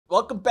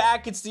Welcome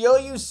back. It's the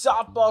OU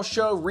Softball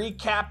Show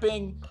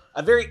recapping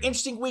a very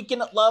interesting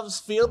weekend at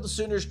Love's Field. The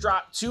Sooners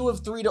dropped 2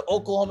 of 3 to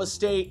Oklahoma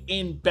State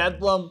in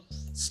Bedlam.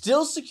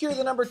 Still secure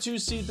the number 2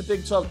 seed at the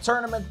Big 12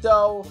 tournament,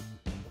 though.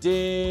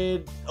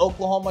 Did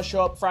Oklahoma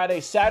show up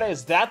Friday, Saturday?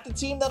 Is that the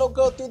team that'll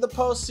go through the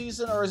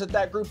postseason, or is it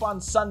that group on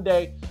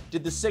Sunday?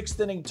 Did the 6th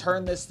inning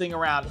turn this thing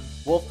around?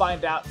 We'll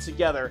find out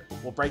together.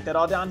 We'll break that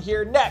all down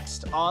here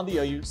next on the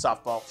OU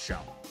Softball Show.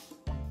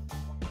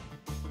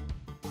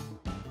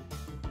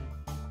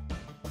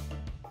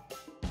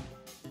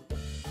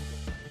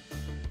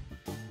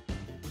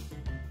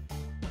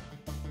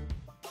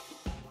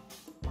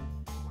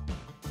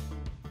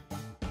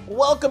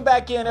 Welcome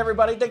back in,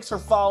 everybody. Thanks for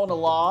following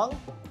along.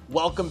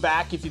 Welcome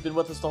back if you've been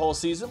with us the whole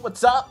season.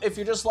 What's up if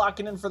you're just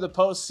locking in for the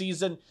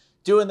postseason,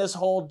 doing this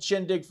whole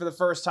shindig for the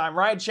first time?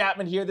 Ryan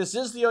Chapman here. This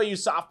is the OU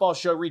Softball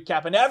Show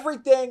recapping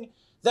everything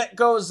that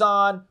goes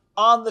on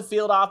the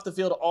field, off the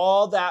field,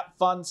 all that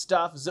fun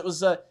stuff. It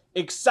was an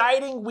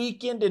exciting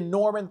weekend in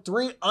Norman.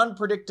 3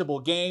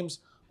 unpredictable games.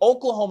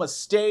 Oklahoma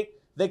State,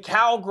 the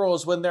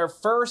Cowgirls win their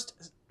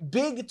first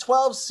Big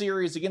 12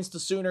 series against the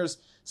Sooners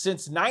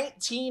since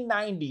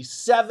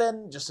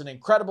 1997. Just an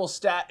incredible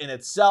stat in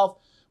itself.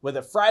 With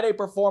a Friday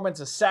performance,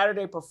 a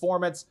Saturday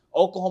performance,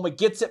 Oklahoma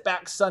gets it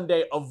back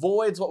Sunday,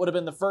 avoids what would have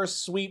been the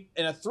first sweep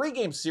in a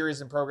 3-game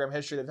series in program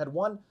history. They've had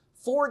one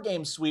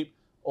 4-game sweep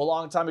a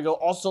long time ago.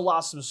 Also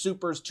lost some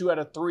supers, 2 out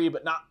of 3,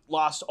 but not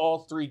lost all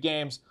 3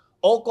 games.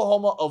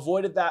 Oklahoma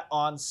avoided that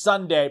on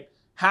Sunday.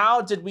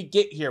 How did we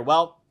get here?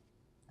 Well,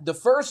 the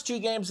first 2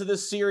 games of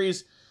this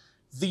series,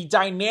 the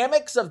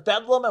dynamics of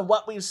Bedlam and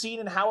what we've seen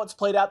and how it's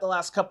played out the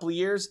last couple of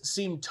years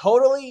seem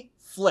totally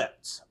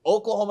flipped.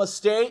 Oklahoma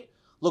State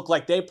looked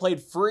like they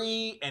played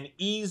free and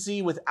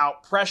easy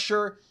without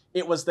pressure.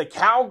 It was the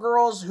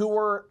Cowgirls who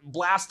were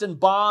blasting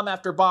bomb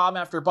after bomb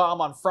after bomb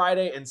on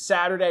Friday and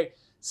Saturday.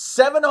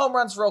 7 home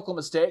runs for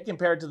Oklahoma State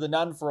compared to the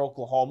none for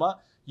Oklahoma.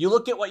 You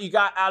look at what you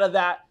got out of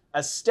that.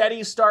 A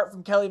steady start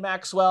from Kelly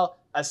Maxwell,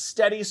 a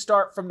steady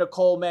start from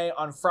Nicole May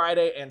on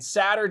Friday and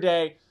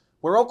Saturday.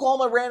 Where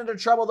Oklahoma ran into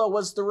trouble, though,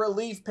 was the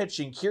relief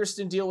pitching.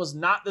 Kirsten Deal was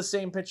not the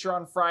same pitcher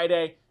on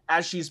Friday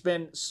as she's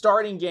been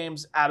starting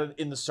games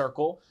in the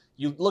circle.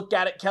 You look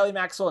at it, Kelly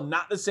Maxwell,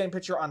 not the same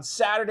pitcher on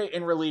Saturday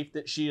in relief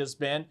that she has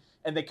been.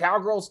 And the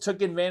Cowgirls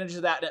took advantage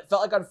of that. And it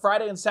felt like on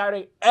Friday and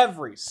Saturday,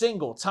 every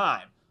single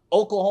time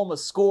Oklahoma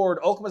scored,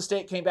 Oklahoma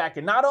State came back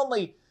and not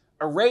only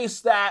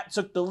erased that,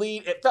 took the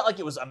lead, it felt like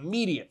it was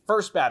immediate.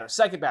 First batter,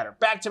 second batter,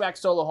 back-to-back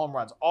solo home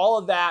runs, all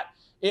of that.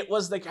 It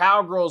was the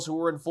Cowgirls who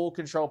were in full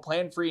control,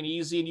 playing free and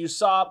easy. And you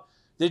saw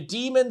the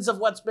demons of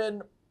what's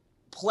been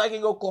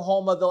plaguing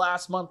Oklahoma the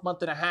last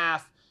month and a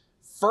half.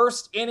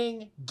 First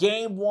inning,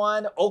 game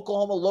 1,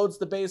 Oklahoma loads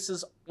the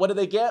bases. What do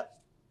they get?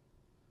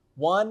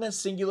 1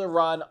 singular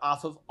run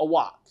off of a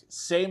walk.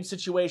 Same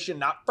situation,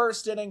 not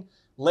first inning.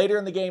 Later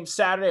in the game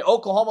Saturday,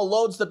 Oklahoma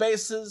loads the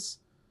bases.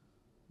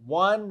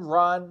 1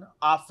 run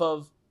off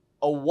of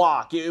a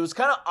walk. It was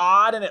kind of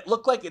odd, and it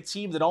looked like a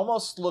team that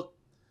almost looked,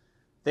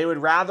 they would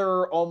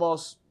rather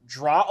almost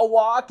draw a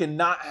walk and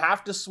not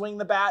have to swing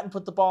the bat and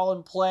put the ball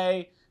in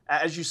play.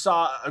 As you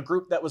saw, a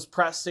group that was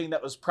pressing.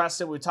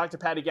 We talked to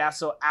Patty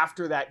Gasso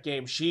after that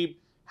game. She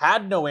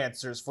had no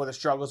answers for the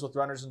struggles with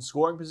runners in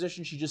scoring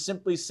position. She just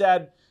simply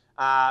said,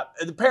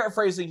 the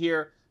paraphrasing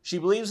here, she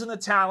believes in the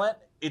talent.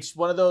 It's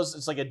one of those,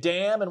 it's like a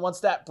dam, and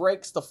once that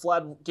breaks, the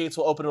floodgates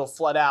will open, it'll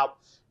flood out.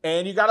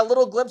 And you got a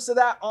little glimpse of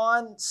that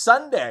on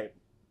Sunday,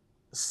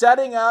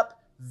 setting up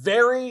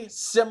very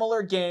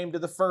similar game to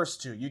the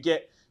first 2. You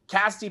get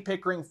Cassidy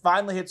Pickering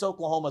finally hits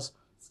Oklahoma's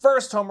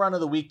first home run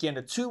of the weekend,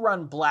 a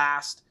 2-run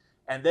blast.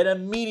 And then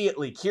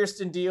immediately,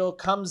 Kirsten Deal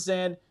comes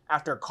in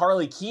after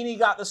Carly Keeney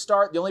got the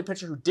start, the only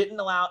pitcher who didn't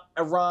allow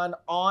a run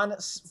on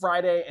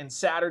Friday and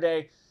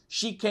Saturday.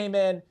 She came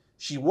in.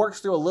 She works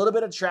through a little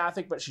bit of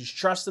traffic, but she's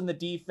trusting the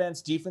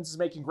defense. Defense is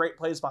making great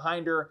plays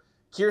behind her.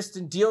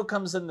 Kirsten Deal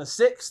comes in the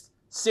 6th.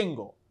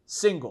 Single.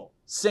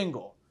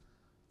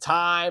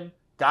 Time.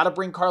 Got to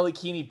bring Carly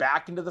Keeney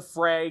back into the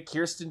fray.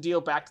 Kirsten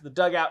Deal back to the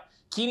dugout.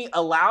 Keeney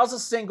allows a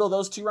single.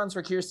 Those 2 runs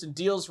were Kirsten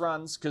Deal's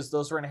runs because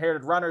those were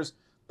inherited runners.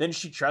 Then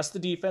she trusts the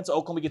defense.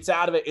 Oklahoma gets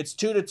out of it. It's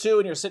 2-2,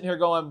 and you're sitting here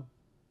going,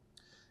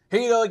 here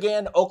you go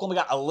again. Oklahoma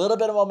got a little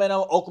bit of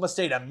momentum. Oklahoma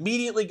State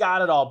immediately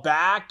got it all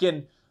back,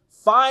 and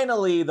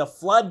finally the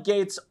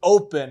floodgates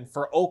open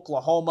for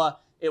Oklahoma.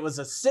 It was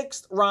a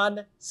 6th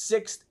run,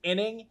 6th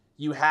inning.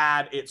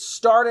 It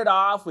started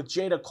off with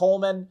Jada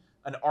Coleman,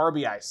 an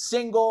RBI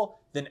single.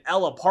 Then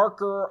Ella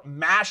Parker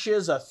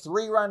mashes a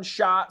 3-run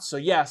shot. So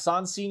yes,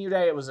 on senior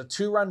day, it was a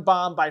 2-run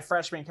bomb by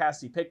freshman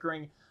Cassidy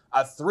Pickering,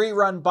 a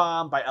 3-run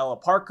bomb by Ella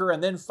Parker,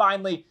 and then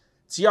finally,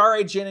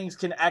 Tiare Jennings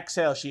can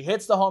exhale. She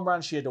hits the home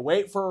run. She had to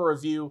wait for a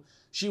review.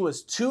 She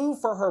was 2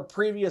 for her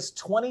previous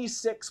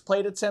 26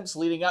 plate attempts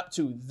leading up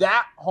to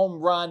that home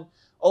run.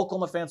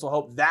 Oklahoma fans will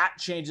hope that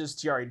changes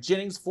Tiare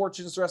Jennings'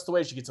 fortunes the rest of the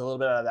way. She gets a little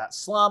bit out of that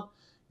slump.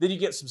 Then you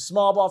get some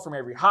small ball from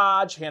Avery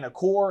Hodge, Hannah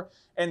Core,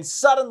 and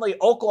suddenly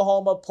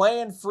Oklahoma,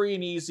 playing free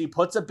and easy,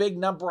 puts a big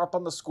number up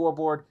on the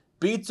scoreboard,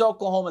 beats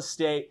Oklahoma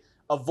State.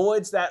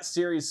 avoids that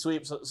series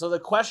sweep. So the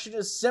question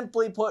is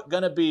simply put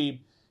going to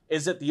be,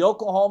 is it the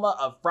Oklahoma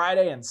of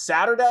Friday and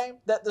Saturday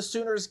that the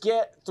Sooners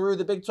get through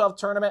the Big 12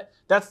 tournament?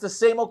 That's the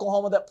same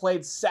Oklahoma that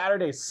played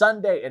Saturday,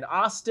 Sunday in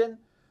Austin.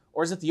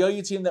 Or is it the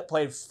OU team that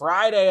played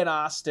Friday in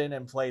Austin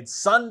and played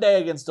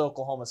Sunday against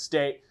Oklahoma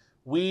State?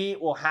 We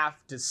will have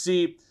to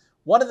see.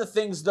 One of the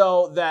things,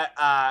 though, that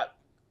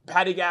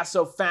Patty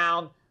Gasso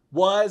found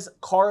was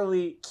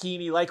Carly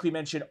Keeney, like we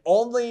mentioned,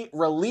 only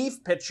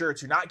relief pitcher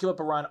to not give up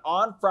a run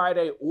on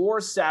Friday or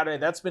Saturday.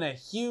 That's been a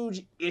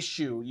huge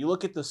issue. You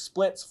look at the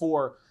splits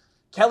for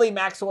Kelly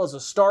Maxwell as a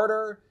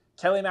starter,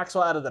 Kelly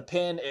Maxwell out of the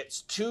pen.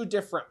 It's two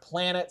different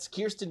planets.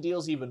 Kirsten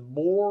Deal's even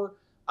more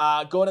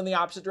going in the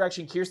opposite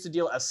direction. Kirsten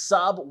Deal, a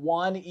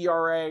sub-1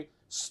 ERA,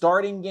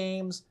 starting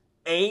games,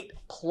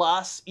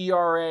 8+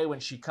 ERA when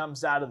she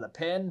comes out of the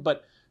pen.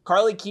 But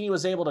Carly Keeney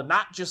was able to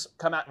not just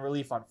come out in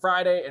relief on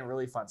Friday and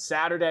relief on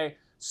Saturday,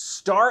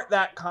 start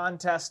that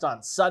contest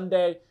on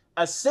Sunday,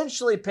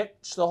 essentially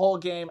pitch the whole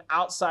game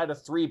outside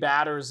of 3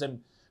 batters.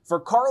 And for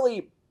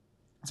Carly,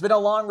 it's been a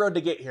long road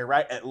to get here,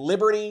 right? At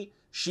Liberty,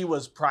 she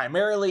was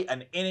primarily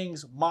an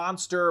innings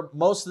monster.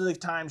 Most of the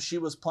time she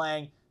was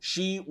playing,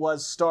 she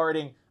was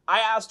starting. I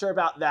asked her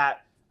about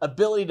that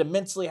ability to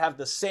mentally have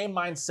the same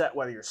mindset,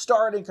 whether you're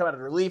starting, come out of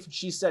relief.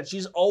 She said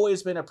she's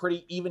always been a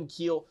pretty even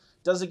keel,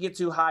 doesn't get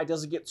too high,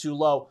 doesn't get too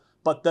low.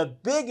 But the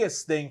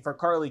biggest thing for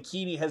Carly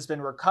Keeney has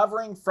been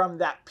recovering from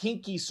that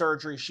pinky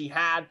surgery she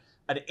had,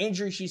 an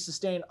injury she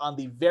sustained on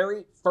the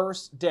very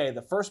first day,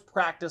 the first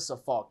practice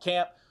of fall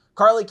camp.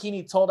 Carly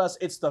Keeney told us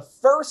it's the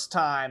first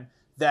time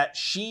that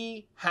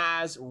she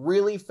has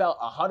really felt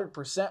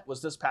 100%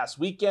 was this past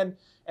weekend.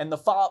 And the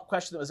follow-up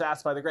question that was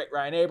asked by the great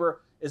Ryan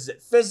Aber, is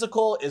it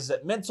physical? Is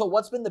it mental?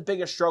 What's been the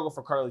biggest struggle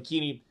for Carly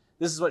Keeney?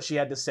 This is what she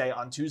had to say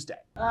on Tuesday.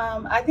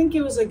 I think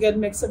it was a good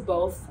mix of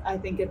both. I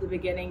think at the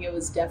beginning it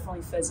was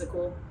definitely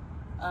physical.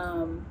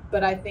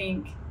 But I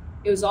think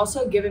it was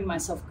also giving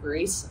myself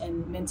grace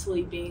and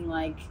mentally being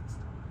like,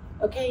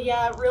 okay,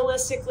 yeah,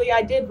 realistically,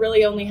 I did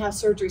really only have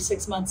surgery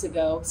 6 months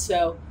ago.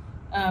 So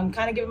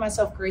kind of giving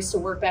myself grace to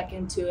work back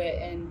into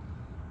it.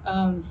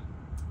 And,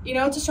 you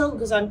know, it's a struggle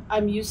because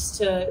I'm used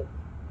to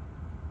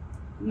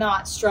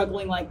not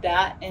struggling like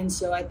that. And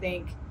so I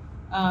think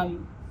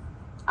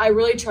I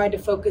really tried to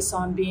focus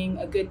on being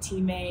a good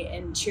teammate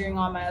and cheering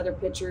on my other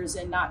pitchers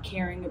and not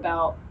caring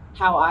about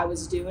how I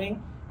was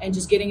doing and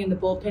just getting in the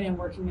bullpen and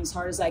working as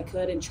hard as I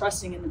could and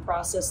trusting in the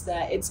process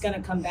that it's going to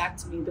come back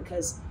to me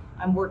because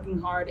I'm working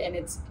hard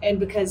and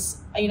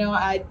because, you know,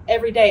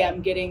 every day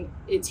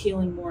it's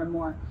healing more and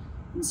more.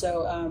 And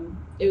so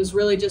it was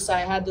really just,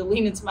 I had to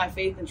lean into my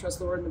faith and trust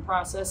the Lord in the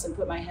process and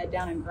put my head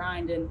down and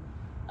grind. And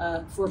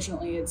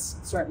fortunately, it's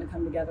starting to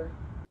come together.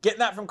 Getting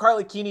that from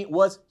Carly Keeney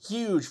was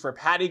huge for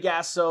Patty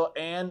Gasso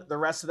and the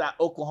rest of that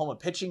Oklahoma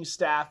pitching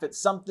staff. It's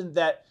something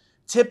that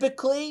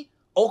typically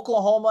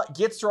Oklahoma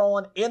gets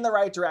rolling in the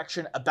right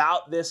direction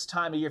about this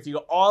time of year. If you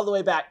go all the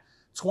way back,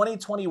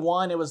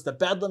 2021, it was the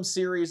Bedlam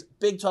Series,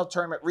 Big 12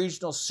 Tournament,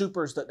 Regional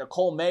Supers that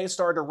Nicole May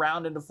started to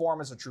round into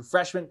form as a true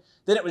freshman.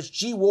 Then it was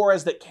G.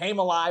 Juarez that came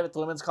alive at the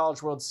Women's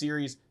College World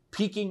Series,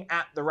 peaking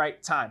at the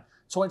right time.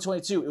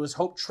 2022, it was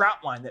Hope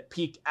Troutwine that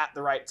peaked at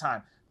the right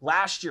time.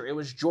 Last year, it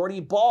was Jordy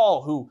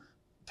Ball who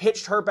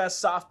pitched her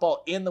best softball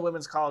in the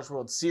Women's College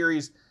World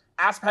Series.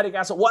 Ask Patty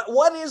Gasso,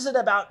 what is it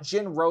about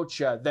Jen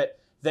Rocha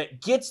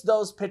that gets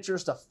those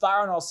pitchers to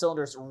fire on all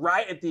cylinders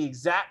right at the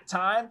exact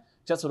time?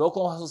 That's what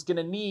Oklahoma is going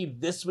to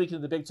need this week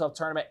in the Big 12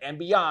 tournament and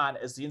beyond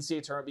as the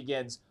NCAA tournament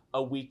begins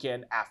a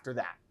weekend after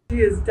that. She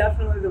is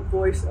definitely the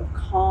voice of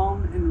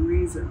calm and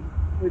reason,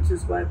 which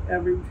is what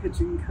every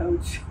pitching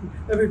coach,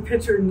 every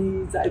pitcher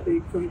needs, I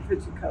think, from a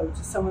pitching coach,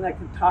 someone that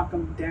can talk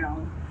them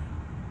down.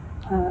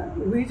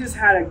 We just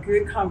had a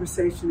good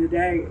conversation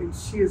today, and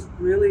she is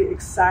really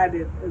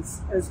excited.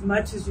 As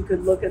much as you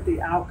could look at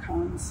the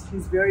outcomes,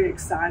 she's very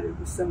excited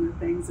with some of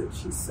the things that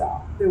she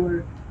saw. There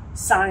were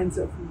signs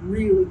of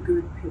really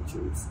good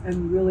pitchers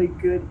and really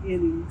good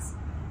innings.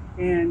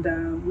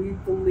 And we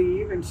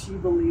believe, and she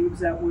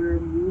believes, that we're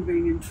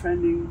moving and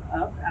trending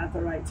up at the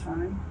right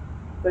time.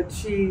 But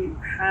she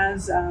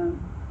has a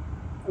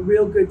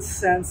real good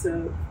sense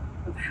of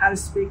how to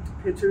speak to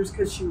pitchers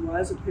because she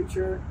was a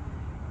pitcher.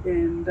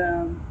 And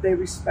they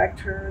respect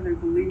her, they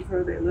believe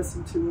her, they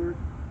listen to her.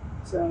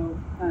 So,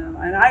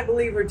 and I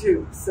believe her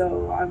too.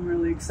 So I'm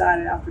really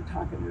excited after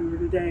talking to her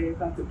today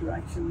about the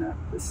direction that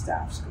the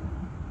staff's going.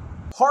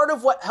 Part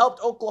of what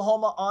helped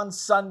Oklahoma on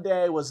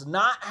Sunday was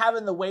not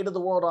having the weight of the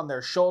world on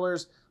their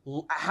shoulders.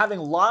 Having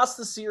lost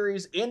the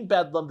series in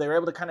Bedlam, they were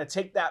able to kind of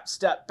take that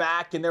step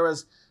back. And there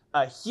was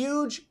a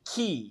huge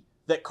key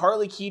that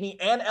Carly Keeney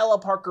and Ella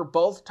Parker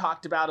both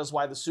talked about as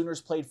why the Sooners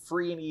played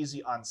free and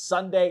easy on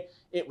Sunday.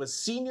 It was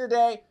senior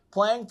day,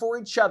 playing for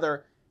each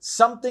other,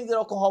 something that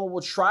Oklahoma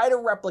will try to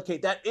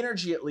replicate, that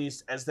energy at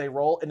least, as they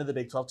roll into the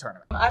Big 12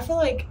 tournament. I feel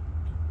like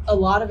a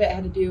lot of it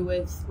had to do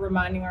with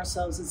reminding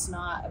ourselves it's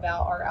not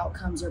about our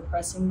outcomes or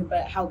pressing,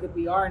 but how good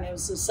we are. And it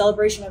was a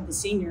celebration of the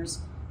seniors.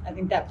 I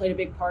think that played a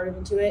big part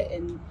into it,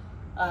 and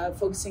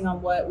focusing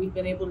on what we've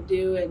been able to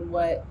do and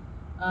what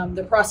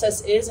the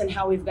process is and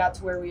how we've got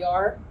to where we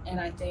are. And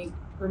I think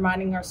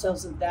reminding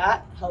ourselves of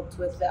that helped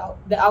with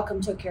the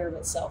outcome took care of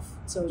itself.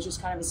 So it was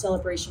just kind of a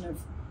celebration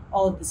of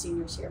all of the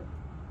seniors here.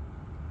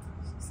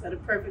 Said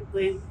it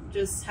perfectly.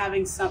 Just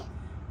having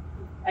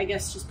I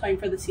guess just playing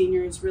for the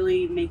seniors,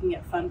 really making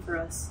it fun for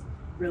us,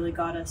 really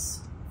got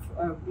us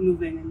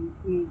moving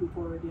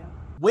forward, yeah.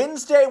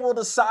 Wednesday will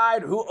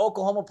decide who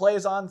Oklahoma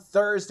plays on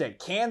Thursday.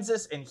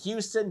 Kansas and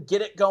Houston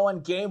get it going.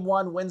 Game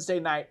 1 Wednesday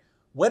night.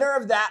 Winner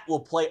of that will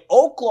play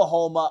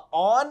Oklahoma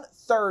on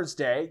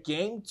Thursday.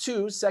 Game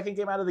 2, second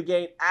game out of the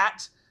gate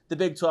at the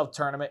Big 12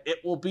 tournament. It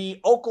will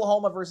be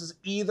Oklahoma versus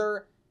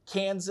either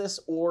Kansas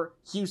or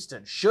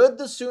Houston. Should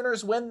the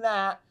Sooners win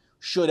that,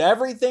 should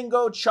everything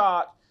go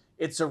chalk,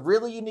 it's a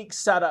really unique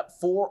setup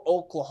for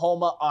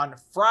Oklahoma on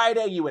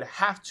Friday. You would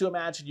have to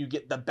imagine you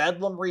get the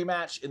Bedlam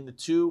rematch in the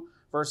 2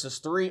 versus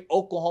 3,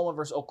 Oklahoma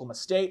versus Oklahoma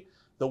State.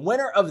 The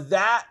winner of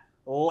that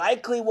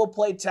likely will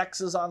play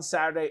Texas on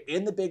Saturday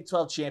in the Big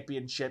 12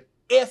 championship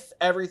if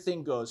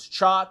everything goes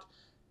chalk.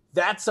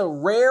 That's a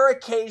rare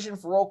occasion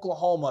for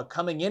Oklahoma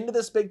coming into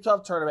this Big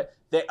 12 tournament.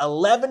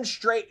 11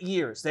 straight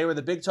years, they were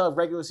the Big 12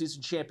 regular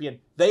season champion.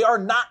 They are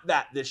not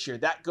that this year.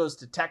 That goes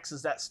to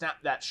Texas, that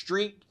snapped that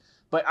streak.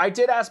 But I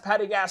did ask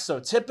Patty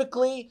Gasso.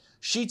 Typically,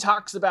 she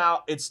talks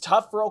about it's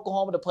tough for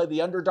Oklahoma to play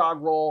the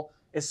underdog role,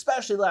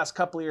 especially the last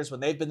couple of years when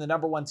they've been the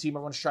 #1 team.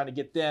 Everyone's trying to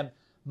get them.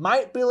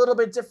 Might be a little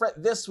bit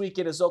different this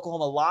weekend as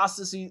Oklahoma lost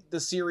the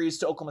series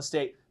to Oklahoma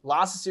State,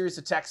 lost the series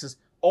to Texas.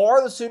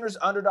 Are the Sooners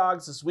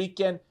underdogs this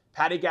weekend?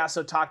 Patty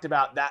Gasso talked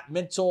about that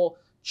mental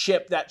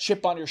chip, that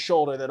chip on your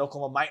shoulder that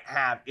Oklahoma might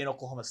have in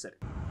Oklahoma City.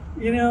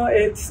 You know,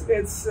 I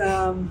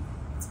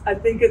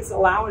think it's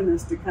allowing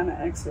us to kind of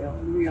exhale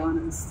and be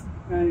honest.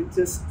 Right?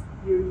 Just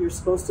you're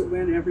supposed to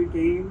win every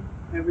game,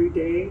 every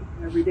day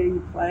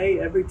you play,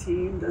 every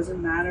team,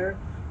 doesn't matter.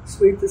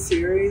 Sweep the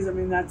series. I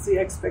mean, that's the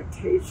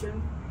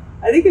expectation.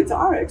 I think it's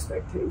our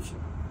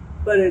expectation,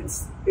 but it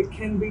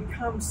can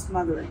become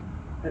smothering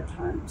at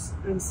times.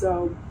 And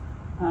so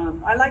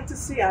I like to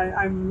see,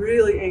 I'm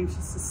really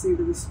anxious to see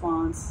the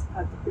response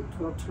at the Big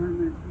 12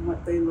 tournament and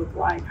what they look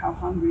like, how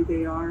hungry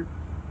they are.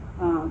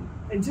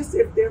 And just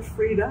if they're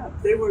freed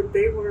up. They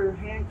were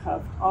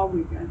handcuffed all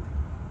weekend.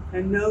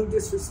 And no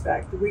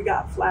disrespect, we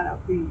got flat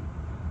out beat.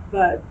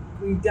 But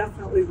we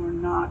definitely were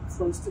not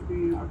close to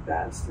being our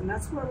best. And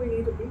that's where we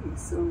need to be.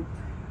 So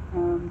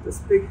this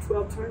Big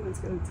 12 tournament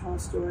is going to tell a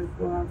story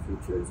for our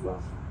future as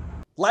well.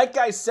 Like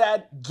I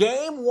said,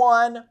 game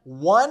 1,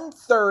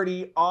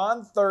 1:30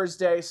 on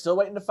Thursday. Still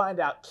waiting to find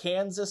out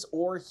Kansas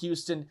or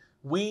Houston.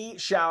 We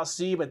shall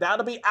see, but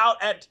that'll be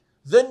out at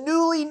the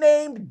newly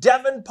named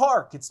Devon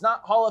Park. It's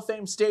not Hall of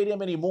Fame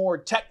Stadium anymore.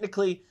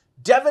 Technically,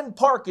 Devon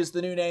Park is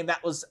the new name.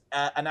 That was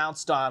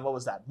announced on, what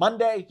was that,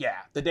 Monday? Yeah,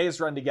 the days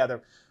run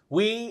together.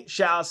 We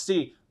shall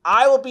see.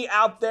 I will be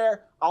out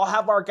there. I'll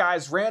have our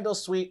guys Randall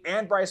Sweet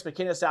and Bryce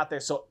McKinnis out there.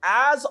 So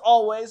as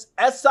always,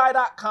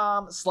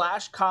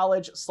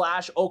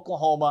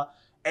 si.com/college/Oklahoma.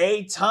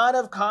 A ton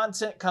of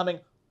content coming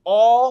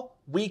all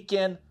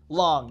weekend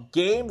long.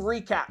 Game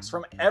recaps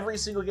from every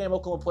single game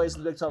Oklahoma plays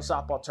in the Big 12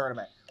 softball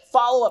tournament.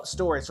 Follow-up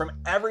stories from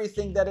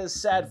everything that is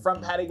said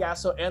from Patty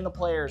Gasso and the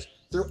players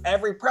through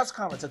every press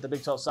conference at the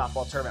Big 12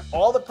 softball tournament.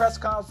 All the press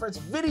conference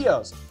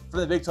videos for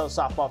the Big 12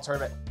 softball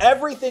tournament.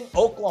 Everything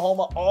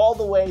Oklahoma all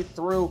the way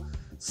through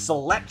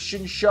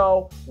selection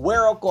show,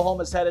 where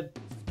Oklahoma's headed.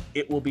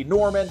 It will be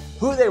Norman,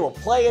 who they will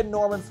play in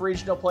Norman for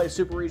regional play,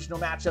 super regional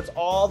matchups,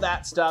 all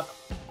that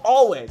stuff.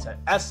 Always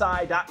at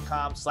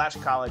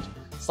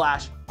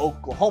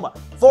si.com/college/Oklahoma.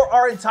 For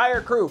our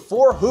entire crew,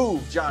 for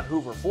Hoove, John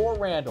Hoover, for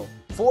Randall,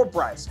 for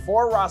Bryce,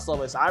 for Ross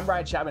Lovis, I'm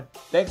Ryan Chapman.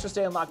 Thanks for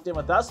staying locked in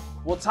with us.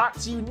 We'll talk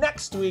to you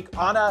next week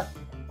on a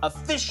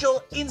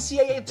official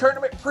NCAA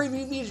tournament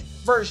preview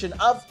version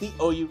of the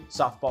OU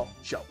Softball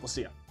Show. We'll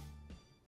see you.